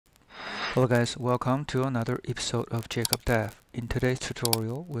Hello guys, welcome to another episode of Jacob Dev. In today's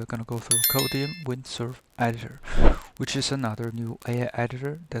tutorial, we're going to go through Codeium Windsurf Editor, which is another new AI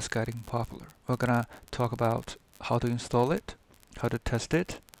editor that's getting popular. We're going to talk about how to install it, how to test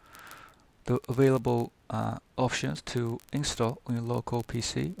it, the available options to install on your local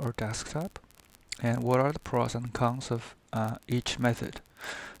PC or desktop, and what are the pros and cons of each method.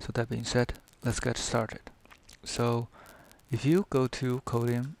 So that being said, let's get started. So if you go to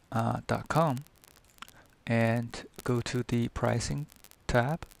Codeium.com and go to the pricing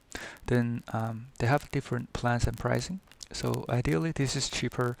tab, then they have different plans and pricing. So ideally, this is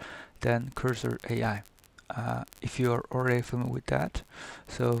cheaper than Cursor AI. If you are already familiar with that,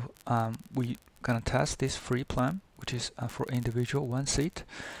 so we're gonna test this free plan, which is for individual one seat.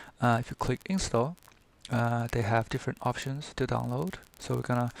 If you click install, they have different options to download. So we're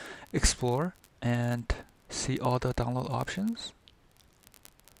gonna explore and see all the download options,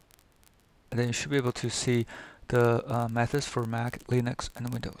 and then you should be able to see the methods for Mac, Linux,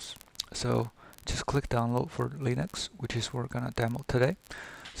 and Windows. So just click download for Linux, which is what we're gonna demo today.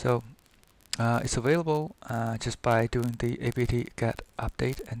 So it's available just by doing the apt get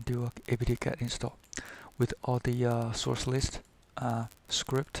update and do a apt get install with all the source list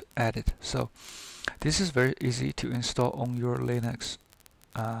script added. So this is very easy to install on your Linux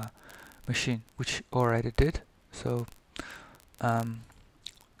machine, which already did. So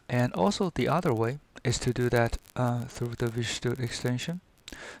and also the other way is to do that through the Visual Studio extension.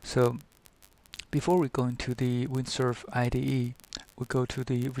 So before we go into the Windsurf IDE, we go to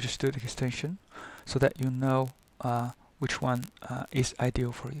the Visual Studio extension so that you know which one is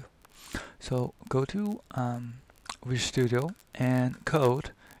ideal for you. So go to Visual Studio and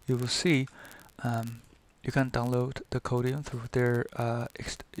code. You will see you can download the Codeium through their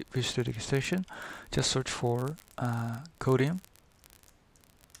Visual Studio extension. Just search for Codeium,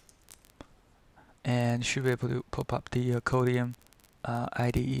 and you should be able to pop up the Codeium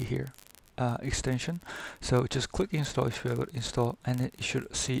IDE here extension. So just click install. You should be able to install, and you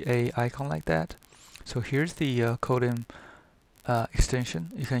should see a icon like that. So here's the Codeium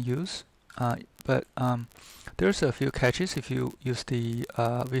extension you can use, but there's a few catches if you use the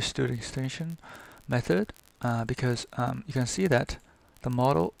Visual Studio extension method, because you can see that the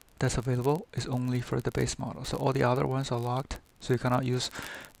model that's available is only for the base model. So all the other ones are locked, so you cannot use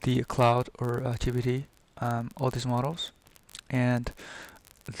the cloud or GPT, all these models. And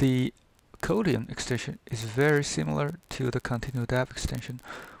the Codeium extension is very similar to the Continue Dev extension,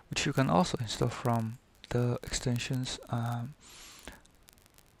 which you can also install from the extensions,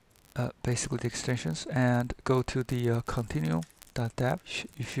 basically the extensions, and go to the continue.dev.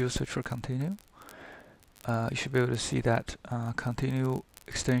 If you search for continue, you should be able to see that continue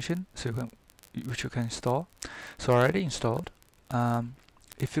extension, so which you can install. So already installed.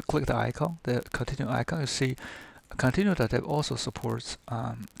 If you click the icon, the continue icon, you see continue.dev also supports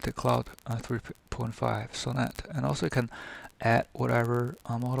the cloud 3.5 sonnet, and also you can add whatever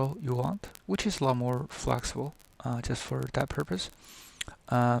model you want, which is a lot more flexible just for that purpose.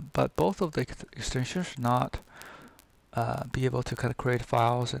 But both of the extensions should not be able to kind of create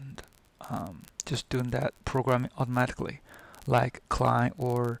files and just doing that programming automatically, like Client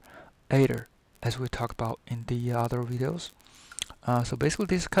or Aider, as we talked about in the other videos. So basically,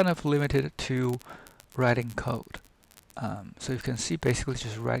 this is kind of limited to writing code. So you can see basically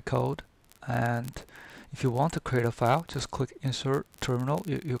just write code, and if you want to create a file, just click Insert Terminal.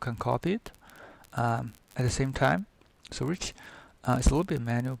 You can copy it at the same time. So which it's a little bit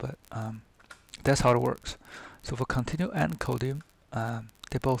manual, but that's how it works. So for Continue and Codeium,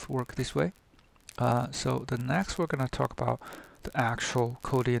 they both work this way. So the next we're going to talk about the actual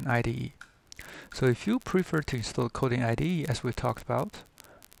Codeium IDE. So if you prefer to install Codeium IDE, as we talked about,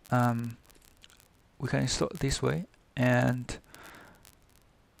 we can install it this way. And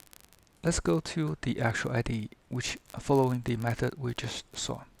let's go to the actual IDE, which following the method we just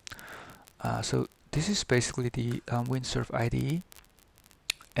saw. So this is basically the Windsurf IDE.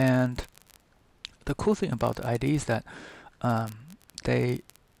 And the cool thing about the IDE is that they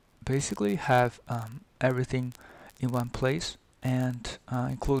basically have everything in one place, and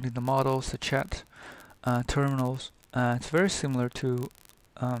including the models, the chat, terminals. It's very similar to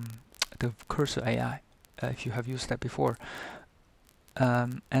the Cursor AI, if you have used that before.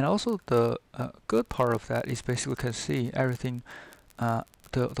 And also the good part of that is basically you can see everything.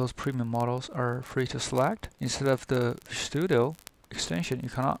 Those premium models are free to select. Instead of the Studio extension, you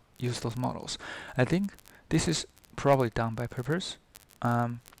cannot use those models. I think this is probably done by purpose.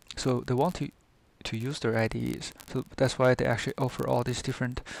 So they want to use their IDEs. So that's why they actually offer all these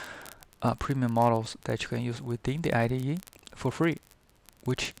different premium models that you can use within the IDE for free,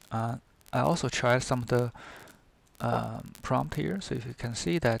 which I also tried some of the prompt here. So if you can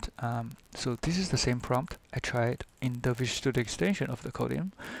see that, so this is the same prompt I tried in the Visual Studio extension of the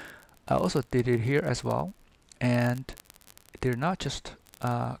Codeium. I also did it here as well, and they're not just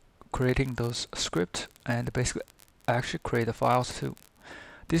creating those scripts, and basically I actually create the files too.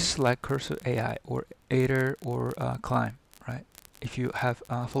 This is like Cursor AI or Aider or Climb, right? If you have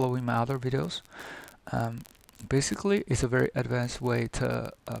following my other videos, basically it's a very advanced way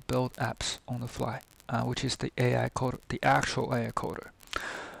to build apps on the fly, which is the AI coder, the actual AI coder.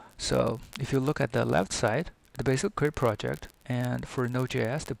 So if you look at the left side, the basic create project, and for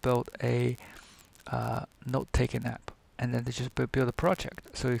Node.js to build a note-taking app, and then they just build a project,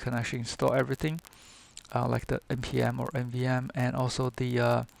 so you can actually install everything like the npm or nvm, and also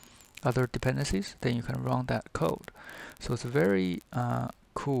the other dependencies. Then you can run that code. So it's very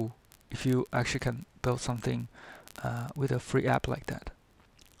cool if you actually can build something with a free app like that,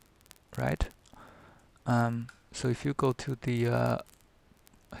 right? So if you go to the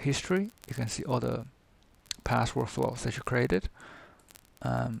history, you can see all the past workflows that you created.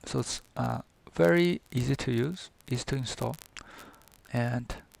 So it's very easy to use, easy to install,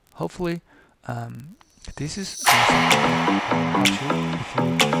 and hopefully this is something that will help you if you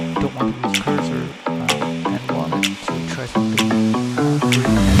don't want to use Cursor and want to try something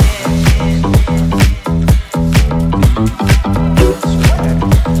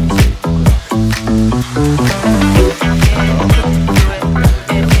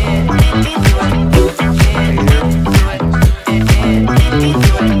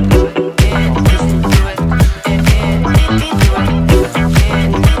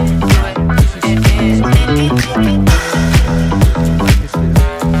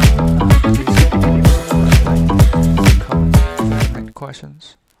free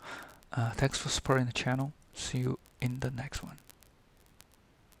questions. Thanks for supporting the channel. See you in the next one.